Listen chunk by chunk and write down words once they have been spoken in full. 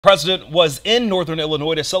President was in northern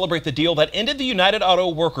Illinois to celebrate the deal that ended the United Auto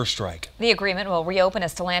Workers strike. The agreement will reopen a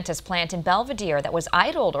Stellantis plant in Belvidere that was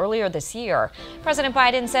idled earlier this year. President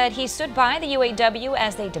Biden said he stood by the UAW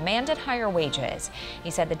as they demanded higher wages. He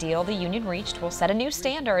said the deal the union reached will set a new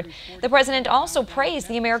standard. The president also praised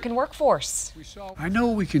the American workforce. I know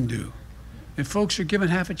what we can do, and folks are given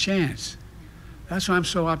half a chance. That's why I'm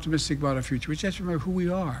so optimistic about our future. We just remember who we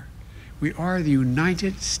are. We are the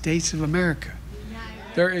United States of America.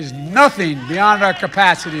 There is nothing beyond our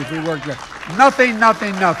capacity if we work together. Nothing,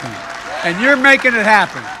 nothing, nothing. And you're making it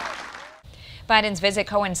happen. Biden's visit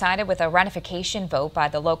coincided with a ratification vote by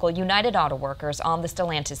the local United Auto Workers on the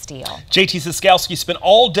Stellantis deal. JT Siskowski spent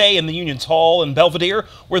all day in the Union's Hall in Belvidere,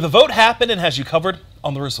 where the vote happened, and has you covered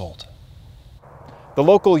on the result. The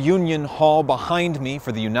local Union Hall behind me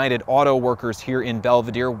for the United Auto Workers here in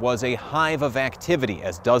Belvidere was a hive of activity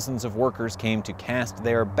as dozens of workers came to cast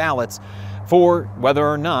their ballots for whether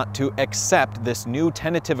or not to accept this new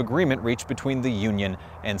tentative agreement reached between the union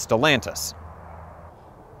and Stellantis.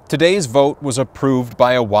 Today's vote was approved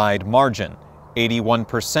by a wide margin.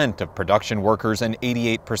 81% of production workers and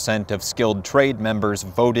 88% of skilled trade members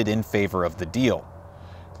voted in favor of the deal,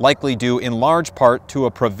 likely due in large part to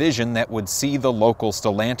a provision that would see the local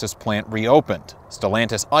Stellantis plant reopened.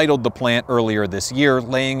 Stellantis idled the plant earlier this year,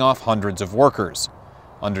 laying off hundreds of workers.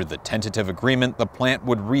 Under the tentative agreement, the plant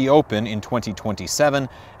would reopen in 2027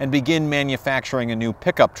 and begin manufacturing a new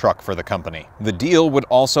pickup truck for the company. The deal would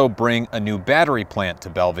also bring a new battery plant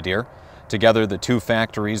to Belvidere. Together, the two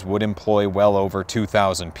factories would employ well over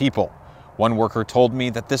 2,000 people. One worker told me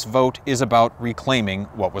that this vote is about reclaiming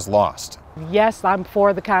what was lost. Yes, I'm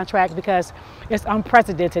for the contract because it's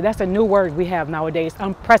unprecedented. That's a new word we have nowadays,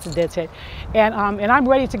 unprecedented. And I'm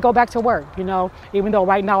ready to go back to work, even though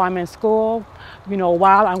right now I'm in school,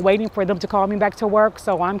 while I'm waiting for them to call me back to work,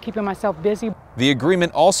 so I'm keeping myself busy. The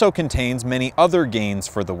agreement also contains many other gains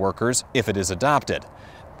for the workers if it is adopted.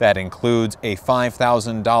 That includes a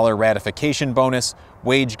 $5,000 ratification bonus,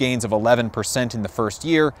 wage gains of 11% in the first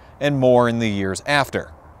year, and more in the years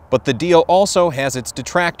after. But the deal also has its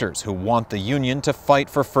detractors who want the union to fight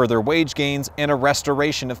for further wage gains and a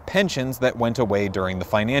restoration of pensions that went away during the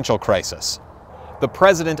financial crisis. The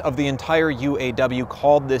president of the entire UAW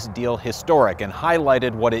called this deal historic and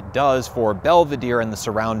highlighted what it does for Belvidere and the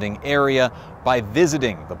surrounding area by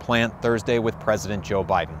visiting the plant Thursday with President Joe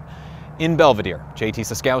Biden. In Belvidere, JT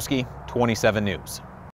Siskowski, 27 News.